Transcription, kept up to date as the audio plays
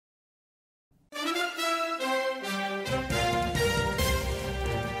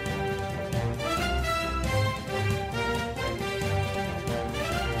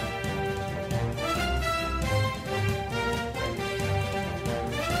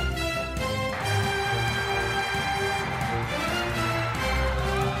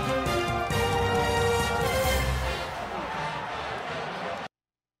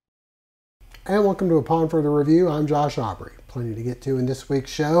and welcome to Upon Further Review. I'm Josh Aubrey. Plenty to get to in this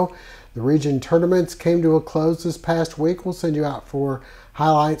week's show. The region tournaments came to a close this past week. We'll send you out for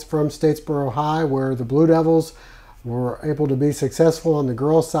highlights from Statesboro High, where the Blue Devils were able to be successful on the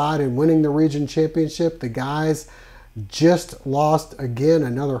girls' side in winning the region championship. The guys just lost again,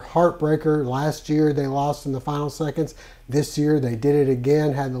 another heartbreaker. Last year they lost in the final seconds. This year they did it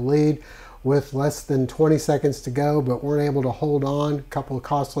again, had the lead with less than 20 seconds to go, but weren't able to hold on. A couple of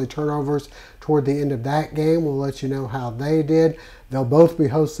costly turnovers toward the end of that game. We'll let you know how they did. They'll both be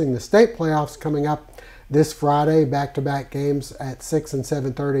hosting the state playoffs coming up this Friday, back-to-back games at 6 and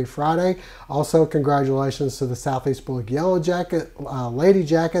 7:30 Friday. Also, congratulations to the Southeast Bullock Lady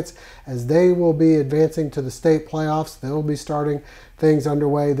Jackets, as they will be advancing to the state playoffs. They'll be starting things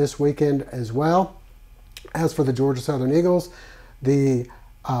underway this weekend as well. As for the Georgia Southern Eagles, the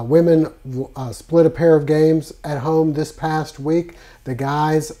women split a pair of games at home this past week. The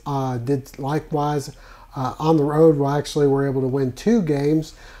guys did likewise on the road. Well, actually were able to win 2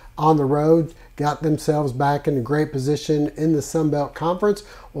 games on the road, got themselves back in a great position in the Sun Belt Conference.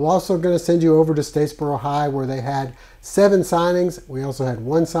 We're also going to send you over to Statesboro High, where they had 7 signings. We also had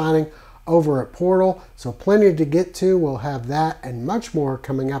 1 signing over at Portal, so plenty to get to. We'll have that and much more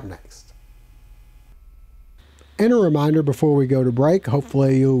coming up next. And a reminder before we go to break,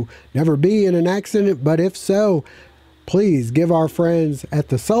 hopefully you'll never be in an accident, but if so, please give our friends at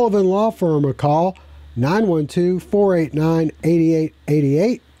the Sullivan Law Firm a call,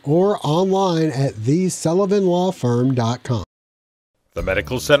 912-489-8888, or online at thesullivanlawfirm.com. The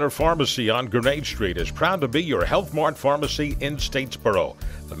Medical Center Pharmacy on Grenade Street is proud to be your Health Mart pharmacy in Statesboro.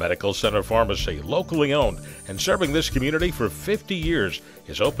 The Medical Center Pharmacy, locally owned and serving this community for 50 years,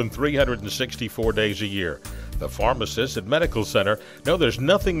 is open 364 days a year. The pharmacists at Medical Center know there's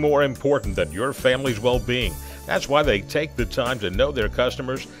nothing more important than your family's well-being. That's why they take the time to know their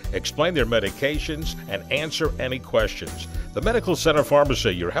customers, explain their medications, and answer any questions. The Medical Center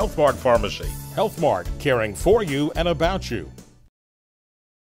Pharmacy, your Health Mart pharmacy. Health Mart, caring for you and about you.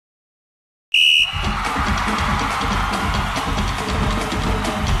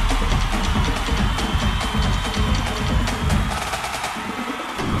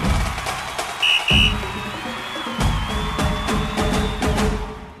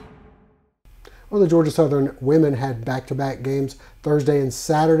 Well, the Georgia Southern women had back-to-back games Thursday and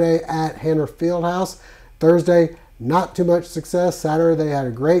Saturday at Hanner Fieldhouse. Thursday, not too much success. Saturday, they had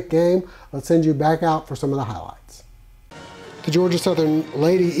a great game. Let's send you back out for some of the highlights. The Georgia Southern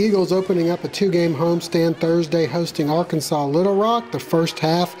Lady Eagles opening up a 2-game homestand Thursday, hosting Arkansas Little Rock the first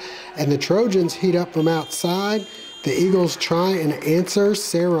half, and the Trojans heat up from outside. The Eagles try and answer.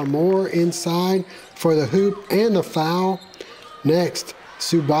 Sarah Moore inside for the hoop and the foul. Next,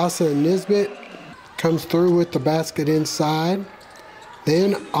 Subasa Nisbet comes through with the basket inside.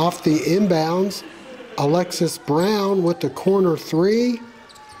 Then off the inbounds, Alexis Brown with the corner 3.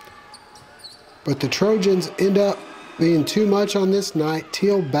 But the Trojans end up being too much on this night.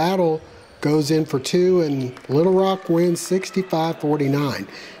 Teal Battle goes in for 2, and Little Rock wins 65-49.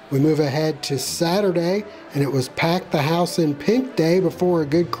 We move ahead to Saturday, and it was packed the house in pink day before a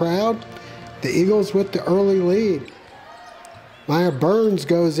good crowd. The Eagles with the early lead. Maya Burns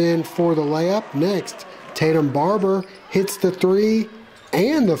goes in for the layup. Next, Tatum Barber hits the 3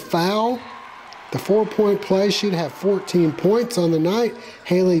 and the foul. The 4-point play, she'd have 14 points on the night.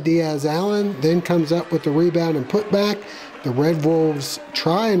 Haley Diaz-Allen then comes up with the rebound and putback. The Red Wolves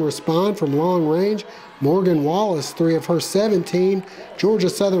try and respond from long range. Morgan Wallace, 3 of her 17. Georgia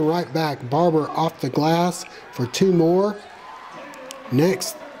Southern right back. Barber off the glass for 2 more.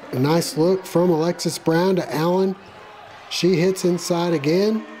 Next, a nice look from Alexis Brown to Allen. She hits inside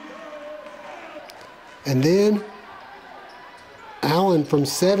again. And then Allen from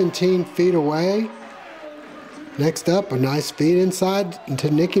 17 feet away. Next up, a nice feed inside to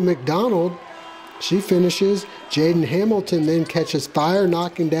Nikki McDonald. She finishes. Jaden Hamilton then catches fire,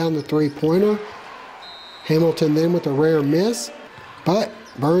 knocking down the 3-pointer. Hamilton then with a rare miss, but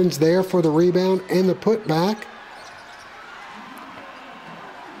Burns there for the rebound and the putback.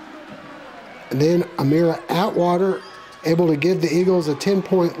 And then Amira Atwater able to give the Eagles a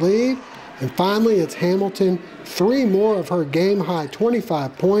 10-point lead. And finally, it's Hamilton, 3 more of her game-high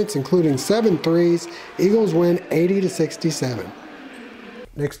 25 points, including 7 threes. Eagles win 80-67.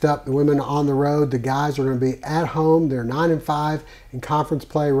 Next up, the women on the road. The guys are going to be at home. They're 9-5 in conference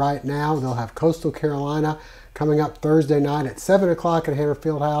play right now. They'll have Coastal Carolina coming up Thursday night at 7 o'clock at Hanner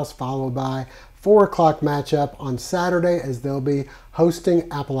Fieldhouse, followed by 4 o'clock matchup on Saturday, as they'll be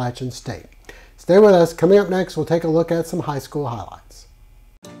hosting Appalachian State. Stay with us. Coming up next, we'll take a look at some high school highlights.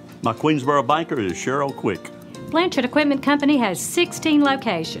 My Queensboro banker is Cheryl Quick. Blanchard Equipment Company has 16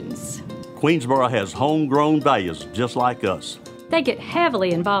 locations. Queensboro has homegrown values just like us. They get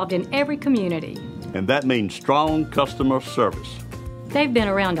heavily involved in every community. And that means strong customer service. They've been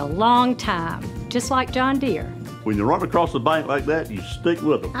around a long time, just like John Deere. When you run across the bank like that, you stick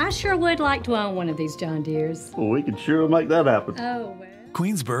with them. I sure would like to own one of these John Deeres. Well, we can sure make that happen. Oh, well.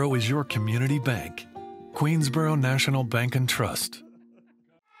 Queensboro is your community bank. Queensboro National Bank and Trust.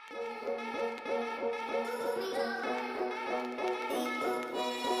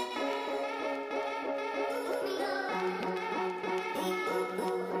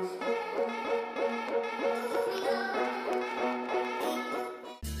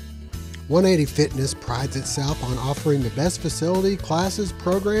 .180 Fitness prides itself on offering the best facility, classes,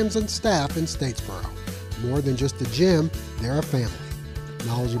 programs, and staff in Statesboro. More than just a gym, they're a family.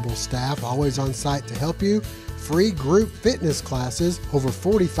 Knowledgeable staff always on site to help you, free group fitness classes, over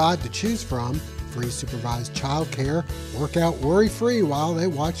 45 to choose from, free supervised child care, work out worry-free while they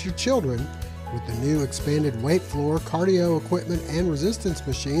watch your children. With the new expanded weight floor, cardio equipment, and resistance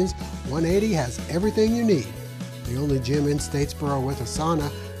machines, 180 has everything you need. The only gym in Statesboro with a sauna,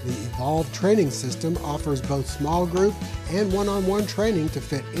 the Evolve training system offers both small group and one-on-one training to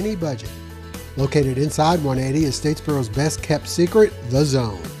fit any budget. Located inside 180 is Statesboro's best kept secret, The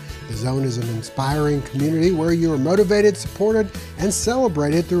Zone. The Zone is an inspiring community where you are motivated, supported, and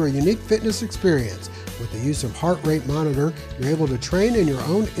celebrated through a unique fitness experience. With the use of heart rate monitor, you're able to train in your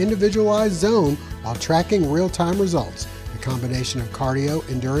own individualized zone while tracking real-time results. The combination of cardio,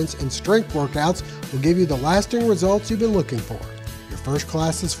 endurance, and strength workouts will give you the lasting results you've been looking for. Your first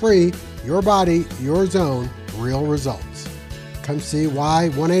class is free. Your body, your zone, real results. Come see why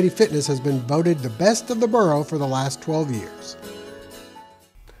 180 Fitness has been voted the best of the borough for the last 12 years.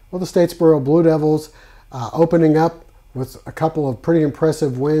 Well, the Statesboro Blue Devils opening up with a couple of pretty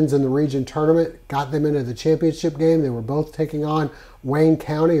impressive wins in the region tournament, got them into the championship game. They were both taking on Wayne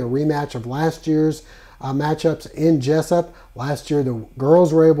County, a rematch of last year's matchups in Jessup. Last year, the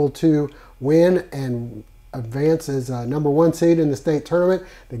girls were able to win and advance as #1 seed in the state tournament.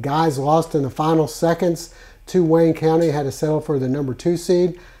 The guys lost in the final seconds to Wayne County, had to settle for the #2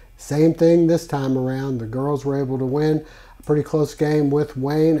 seed. Same thing this time around. The girls were able to win a pretty close game with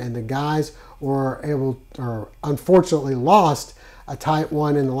Wayne, and the guys were unfortunately lost a tight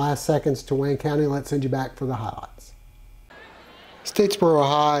one in the last seconds to Wayne County. Let's send you back for the highlights. Statesboro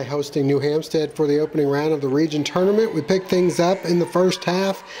High hosting New Hampstead for the opening round of the region tournament. We picked things up in the first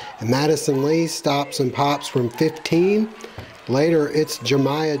half, and Madison Lee stops and pops from 15. Later, it's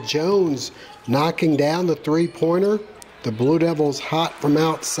Jemiah Jones knocking down the three-pointer. The Blue Devils hot from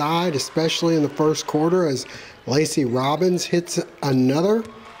outside, especially in the first quarter as Lacey Robbins hits another.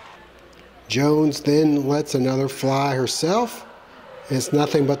 Jones then lets another fly herself. It's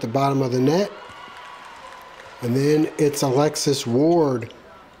nothing but the bottom of the net. And then it's Alexis Ward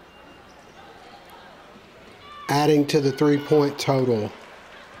adding to the three-point total.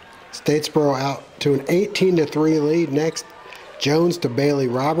 Statesboro out to an 18-3 lead. Next, Jones to Bailey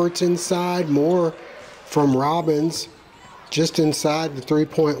Roberts inside. More from Robbins just inside the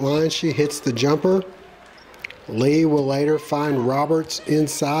three-point line. She hits the jumper. Lee will later find Roberts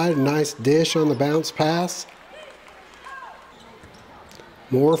inside. Nice dish on the bounce pass.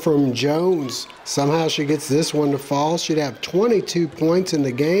 More from Jones. Somehow she gets this one to fall. She'd have 22 points in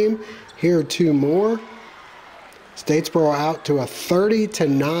the game. Here are two more. Statesboro out to a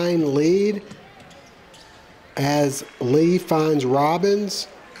 30-9 lead as Lee finds Robbins.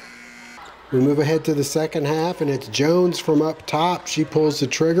 We move ahead to the second half, and it's Jones from up top. She pulls the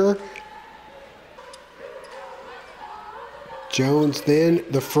trigger. Jones then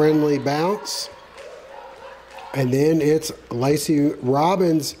the friendly bounce. And then it's Lacey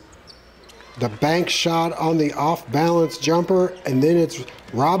Robbins, the bank shot on the off-balance jumper. And then it's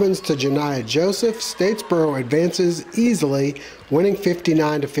Robbins to Janiah Joseph. Statesboro advances easily, winning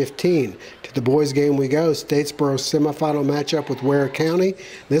 59-15. To the boys' game we go. Statesboro semifinal matchup with Ware County.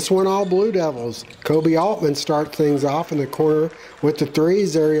 This one all Blue Devils. Kobe Altman starts things off in the corner with the three.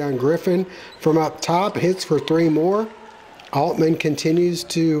 Zarion Griffin from up top hits for three more. Altman continues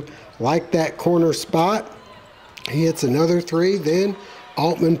to like that corner spot. He hits another three. Then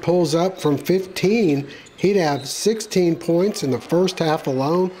Altman pulls up from 15. He'd have 16 points in the first half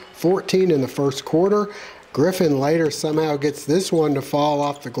alone, 14 in the first quarter. Griffin later somehow gets this one to fall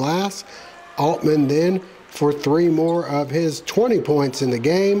off the glass. Altman then for three more of his 20 points in the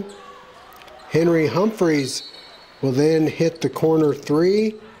game. Henry Humphreys will then hit the corner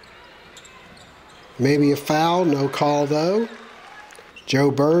three. Maybe a foul, no call though.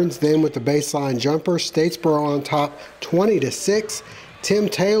 Joe Burns then with the baseline jumper. Statesboro on top 20-6. Tim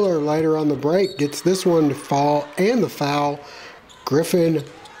Taylor later on the break gets this one to fall and the foul. Griffin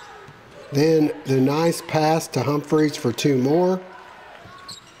Then the nice pass to Humphreys for 2 more.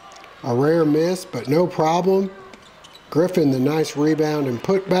 A rare miss, but no problem. Griffin, the nice rebound and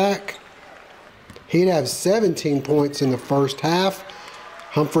putback. He'd have 17 points in the first half.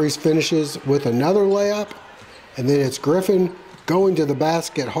 Humphreys finishes with another layup. And then it's Griffin going to the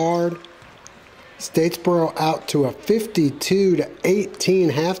basket hard. Statesboro out to a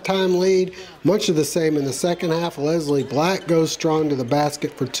 52-18 halftime lead. Much of the same in the second half. Leslie Black goes strong to the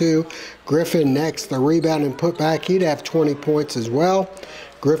basket for 2. Griffin next, the rebound and putback. He'd have 20 points as well.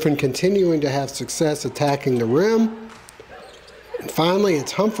 Griffin continuing to have success attacking the rim. And finally,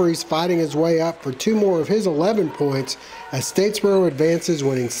 it's Humphreys fighting his way up for 2 more of his 11 points as Statesboro advances,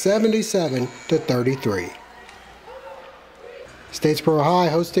 winning 77-33. Statesboro High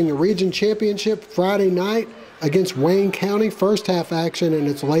hosting the region championship Friday night against Wayne County. First half action, and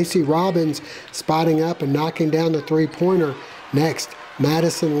it's Lacey Robbins spotting up and knocking down the 3-pointer. Next,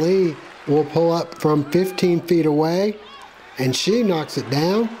 Madison Lee will pull up from 15 feet away, and she knocks it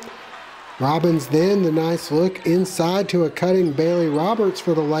down. Robbins then the nice look inside to a cutting Bailey Roberts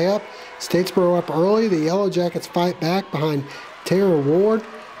for the layup. Statesboro up early. The Yellow Jackets fight back behind Tara Ward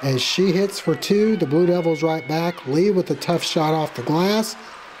as she hits for 2. The Blue Devils right back. Lee with a tough shot off the glass.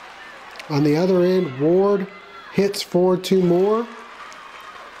 On the other end, Ward hits for 2 more.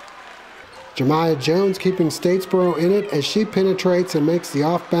 Jemiah Jones keeping Statesboro in it as she penetrates and makes the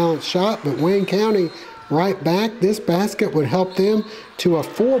off-balance shot, but Wayne County right back. This basket would help them to a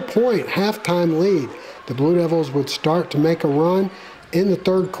 4-point halftime lead. The Blue Devils would start to make a run in the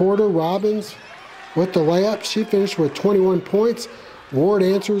third quarter. Robbins with the layup. She finished with 21 points. Ward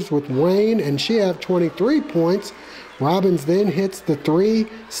answers with Wayne, and she have 23 points. Robbins then hits the 3.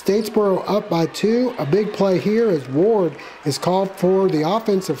 Statesboro up by 2. A big play here as Ward is called for the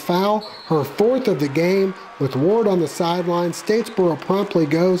offensive foul, her 4th of the game. With Ward on the sideline, Statesboro promptly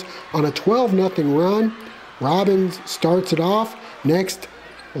goes on a 12-0 run. Robbins starts it off. Next,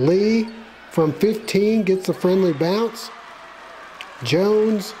 Lee from 15 gets a friendly bounce.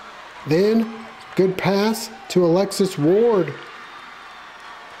 Jones then, good pass to Alexis Ward.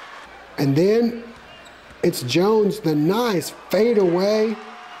 And then it's Jones, the nice fadeaway.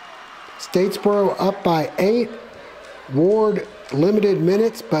 Statesboro up by 8. Ward limited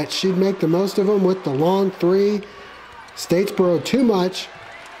minutes, but she'd make the most of them with the long 3. Statesboro too much.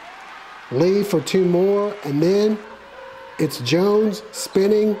 Lee for 2 more, and then it's Jones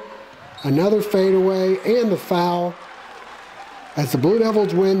spinning, another fadeaway, and the foul as the Blue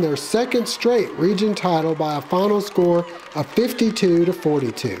Devils win their 2nd straight region title by a final score of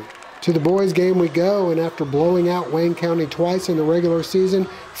 52-42. To the boys game we go, and after blowing out Wayne County twice in the regular season,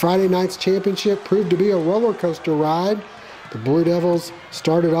 Friday night's championship proved to be a roller coaster ride. The Blue Devils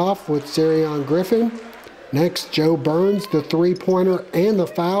started off with Sarion Griffin. Next, Joe Burns, the 3-pointer and the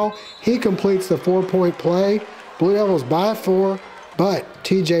foul. He completes the 4-point play. Blue Devils by 4, but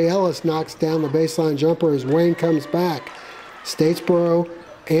TJ Ellis knocks down the baseline jumper as Wayne comes back. Statesboro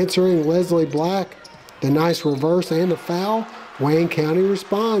answering Leslie Black, the nice reverse and the foul. Wayne County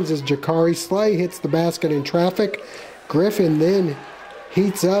responds as Jakari Slay hits the basket in traffic. Griffin then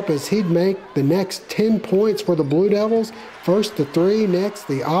heats up as he'd make the next 10 points for the Blue Devils. First the 3, next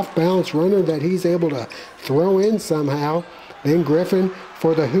the off-balance runner that he's able to throw in somehow. Then Griffin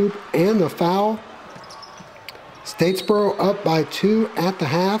for the hoop and the foul. Statesboro up by 2 at the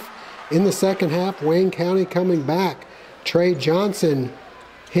half. In the second half, Wayne County coming back. Trey Johnson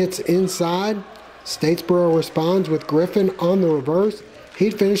hits inside. Statesboro responds with Griffin on the reverse.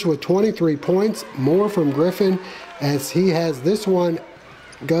 He'd finish with 23 points, more from Griffin as he has this one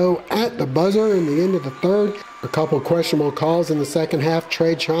go at the buzzer in the end of the third. A couple questionable calls in the second half.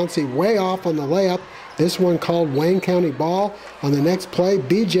 Trey Chauncey way off on the layup. This one called Wayne County ball. On the next play,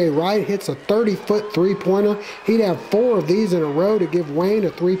 BJ Wright hits a 30-foot 3-pointer. He'd have 4 of these in a row to give Wayne a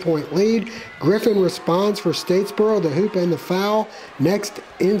 3-point lead. Griffin responds for Statesboro, the hoop and the foul. Next,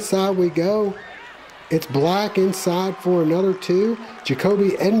 inside we go. It's Black inside for another 2.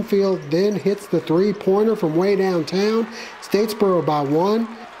 Jacoby Edenfield then hits the 3-pointer from way downtown. Statesboro by 1.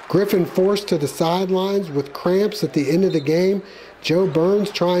 Griffin forced to the sidelines with cramps at the end of the game. Joe Burns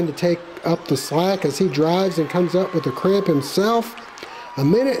trying to take up the slack as he drives and comes up with a cramp himself. A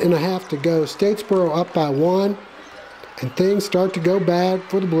minute and a half to go. Statesboro up by 1. And things start to go bad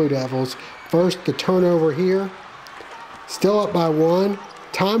for the Blue Devils. First, the turnover here. Still up by 1.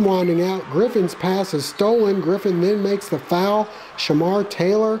 Time winding out. Griffin's pass is stolen. Griffin then makes the foul. Shamar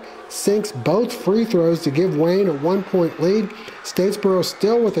Taylor sinks both free throws to give Wayne a 1-point lead. Statesboro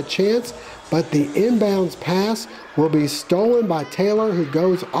still with a chance, but the inbounds pass will be stolen by Taylor, who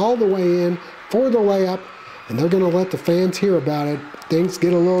goes all the way in for the layup and they're going to let the fans hear about it. Things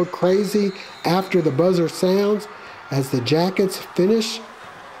get a little crazy after the buzzer sounds as the Jackets finish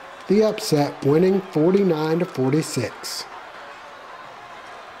the upset, winning 49-46.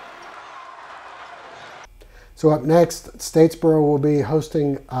 So up next, Statesboro will be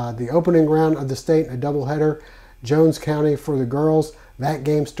hosting the opening round of the state in a doubleheader. Jones County for the girls. That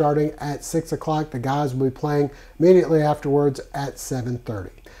game starting at 6 o'clock. The guys will be playing immediately afterwards at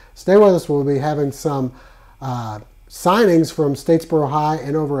 7:30. Stay with us. We'll be having some signings from Statesboro High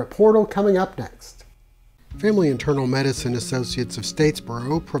and over at Portal coming up next. Family Internal Medicine Associates of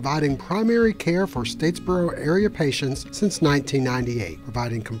Statesboro, providing primary care for Statesboro area patients since 1998,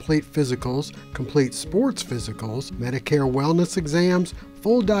 providing complete physicals, complete sports physicals, Medicare wellness exams,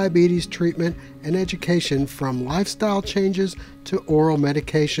 full diabetes treatment, and education from lifestyle changes to oral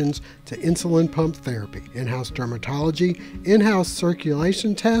medications to insulin pump therapy, in-house dermatology, in-house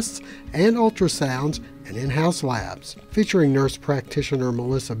circulation tests and ultrasounds, and in-house labs. Featuring nurse practitioner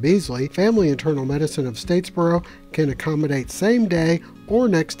Melissa Beasley, Family Internal Medicine of Statesboro can accommodate same-day or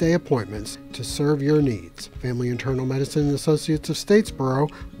next-day appointments to serve your needs. Family Internal Medicine Associates of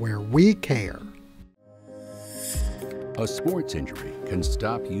Statesboro, where we care. A sports injury can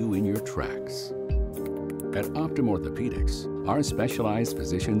stop you in your tracks. At Optum Orthopedics, our specialized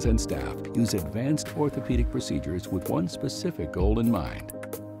physicians and staff use advanced orthopedic procedures with one specific goal in mind: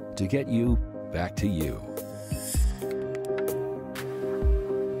 to get you back to you.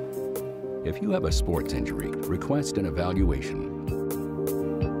 If you have a sports injury, request an evaluation.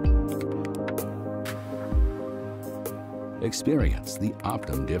 Experience the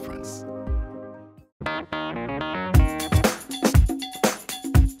Optum difference.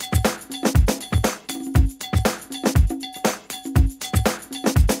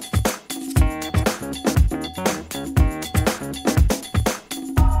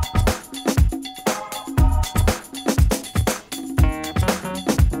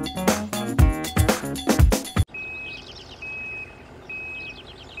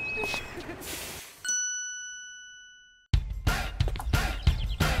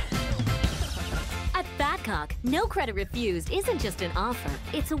 No credit refused isn't just an offer,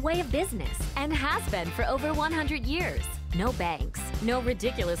 it's a way of business and has been for over 100 years. No banks, no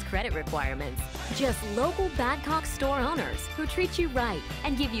ridiculous credit requirements, just local Badcock store owners who treat you right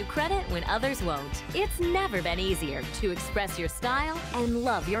and give you credit when others won't. It's never been easier to express your style and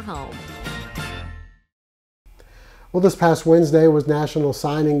love your home. Well, this past Wednesday was National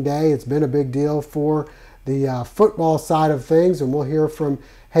Signing Day. It's been a big deal for the football side of things, and we'll hear from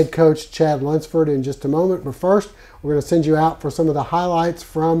head coach Chad Lunsford in just a moment. But first, we're going to send you out for some of the highlights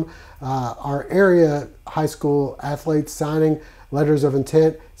from our area high school athletes signing letters of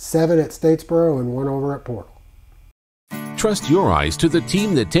intent, 7 at Statesboro and 1 over at Portal. Trust your eyes to the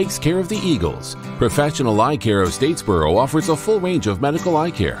team that takes care of the Eagles. Professional Eye Care of Statesboro offers a full range of medical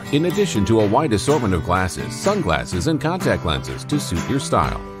eye care, in addition to a wide assortment of glasses, sunglasses, and contact lenses to suit your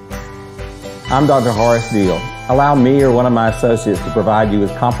style. I'm Dr. Horace Deal. Allow me or one of my associates to provide you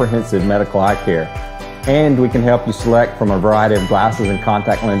with comprehensive medical eye care. And we can help you select from a variety of glasses and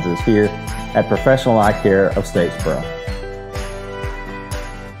contact lenses here at Professional Eye Care of Statesboro.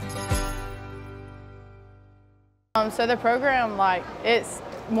 So the program, it's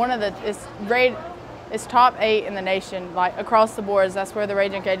top 8 in the nation, across the boards. That's where the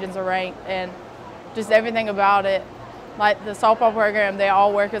Raging Cajuns are ranked, and just everything about it. Like the softball program, they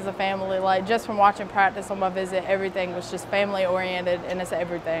all work as a family. Just from watching practice on my visit, everything was just family oriented, and it's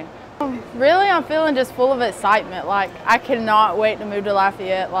everything. Really, I'm feeling just full of excitement. I cannot wait to move to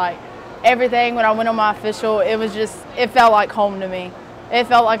Lafayette. Everything, when I went on my official, it felt like home to me. It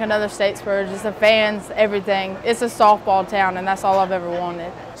felt like another Statesboro, just the fans, everything. It's a softball town, and that's all I've ever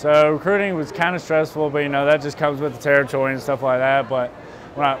wanted. So recruiting was kind of stressful, but that just comes with the territory and stuff like that. But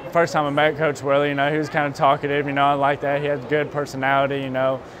first time I met Coach Worley, he was kind of talkative, I like that. He had good personality,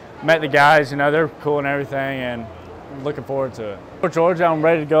 met the guys, they're cool and everything, and looking forward to it. For Georgia, I'm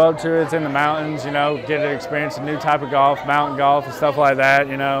ready to go up to it. It's in the mountains, get to experience a new type of golf, mountain golf and stuff like that,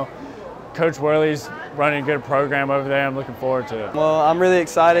 Coach Worley's running a good program over there. I'm looking forward to it. Well, I'm really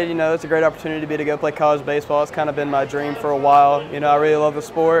excited. It's a great opportunity to go play college baseball. It's kind of been my dream for a while. I really love the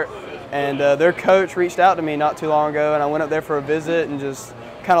sport. And their coach reached out to me not too long ago, and I went up there for a visit and just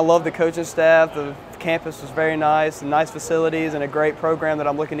kind of loved the coaching staff. The campus was very nice, and nice facilities, and a great program that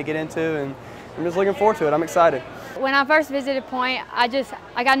I'm looking to get into, and I'm just looking forward to it. I'm excited. When I first visited Point,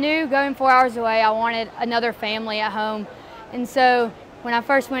 I knew going 4 hours away, I wanted another family at home. And so when I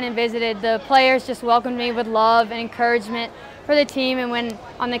first went and visited, the players just welcomed me with love and encouragement for the team, and when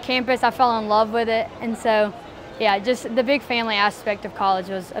on the campus, I fell in love with it. And so yeah, just the big family aspect of college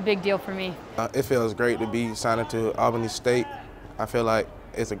was a big deal for me. It feels great to be signed to Albany State. I feel like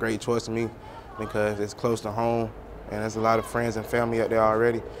it's a great choice to me because it's close to home and there's a lot of friends and family up there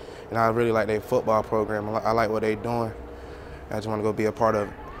already. And I really like their football program. I like what they're doing. I just want to go be a part of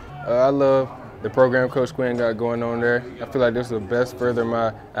it. I love the program Coach Quinn got going on there. I feel like this is the best further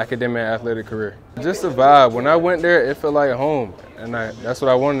my academic and athletic career. Just the vibe. When I went there, it felt like home. And that's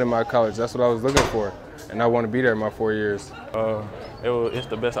what I wanted in my college. That's what I was looking for. And I want to be there my 4 years. It's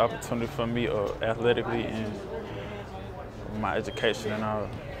the best opportunity for me athletically and my education and all.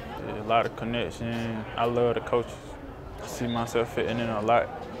 A lot of connection. I love the coaches. I see myself fitting in a lot.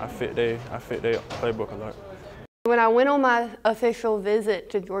 I fit their playbook a lot. When I went on my official visit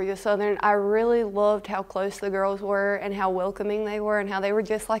to Georgia Southern, I really loved how close the girls were and how welcoming they were and how they were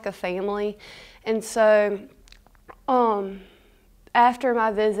just like a family. And so after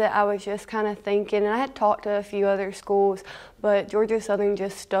my visit, I was just kind of thinking, and I had talked to a few other schools, but Georgia Southern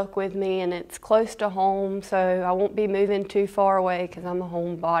just stuck with me, and it's close to home, so I won't be moving too far away because I'm a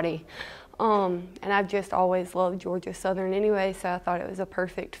homebody. And I've just always loved Georgia Southern anyway, so I thought it was a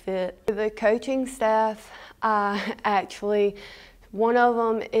perfect fit. The coaching staff, one of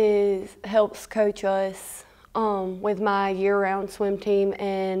them helps coach us with my year-round swim team,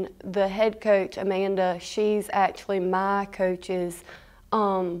 and the head coach, Amanda, she's actually my coach's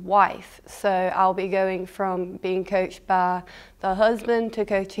wife. So I'll be going from being coached by the husband to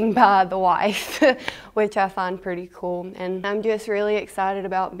coaching by the wife, which I find pretty cool. And I'm just really excited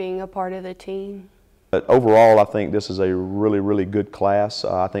about being a part of the team. But overall, I think this is a really, really good class.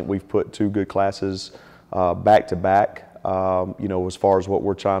 I think we've put 2 good classes back to back, you know, as far as what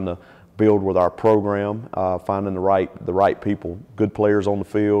we're trying to build with our program, finding the right people, good players on the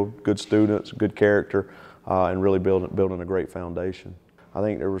field, good students, good character, and really building a great foundation. I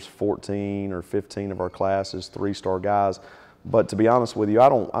think there was 14 or 15 of our classes, 3-star guys. But to be honest with you, I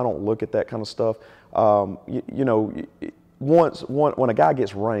don't look at that kind of stuff. You know, when a guy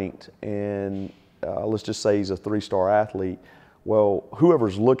gets ranked and let's just say he's a 3-star athlete, well,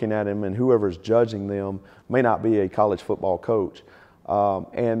 whoever's looking at him and whoever's judging them may not be a college football coach.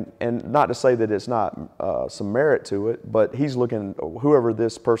 And not to say that it's not some merit to it, but he's looking, whoever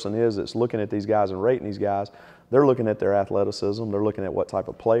this person is that's looking at these guys and rating these guys, they're looking at their athleticism, they're looking at what type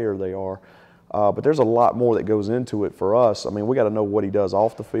of player they are. But there's a lot more that goes into it for us. I mean, we got to know what he does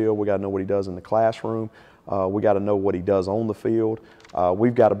off the field, we got to know what he does in the classroom, we got to know what he does on the field.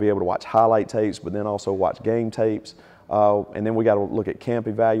 We've got to be able to watch highlight tapes, but then also watch game tapes. And then we got to look at camp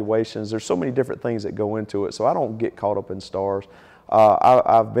evaluations. There's so many different things that go into it, so I don't get caught up in stars.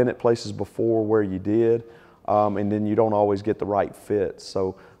 I've been at places before where you did, and then you don't always get the right fit.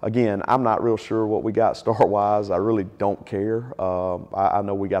 So again, I'm not real sure what we got star-wise. I really don't care. I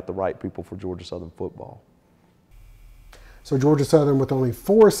know we got the right people for Georgia Southern football. So Georgia Southern with only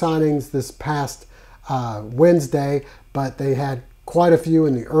 4 signings this past Wednesday, but they had quite a few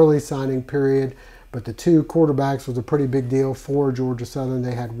in the early signing period. But the 2 quarterbacks was a pretty big deal for Georgia Southern.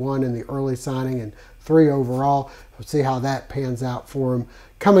 They had 1 in the early signing and 3 overall. We'll see how that pans out for them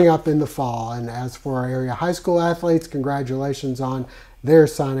coming up in the fall. And as for our area high school athletes, congratulations on their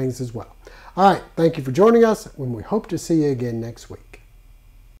signings as well. All right, thank you for joining us, and we hope to see you again next week.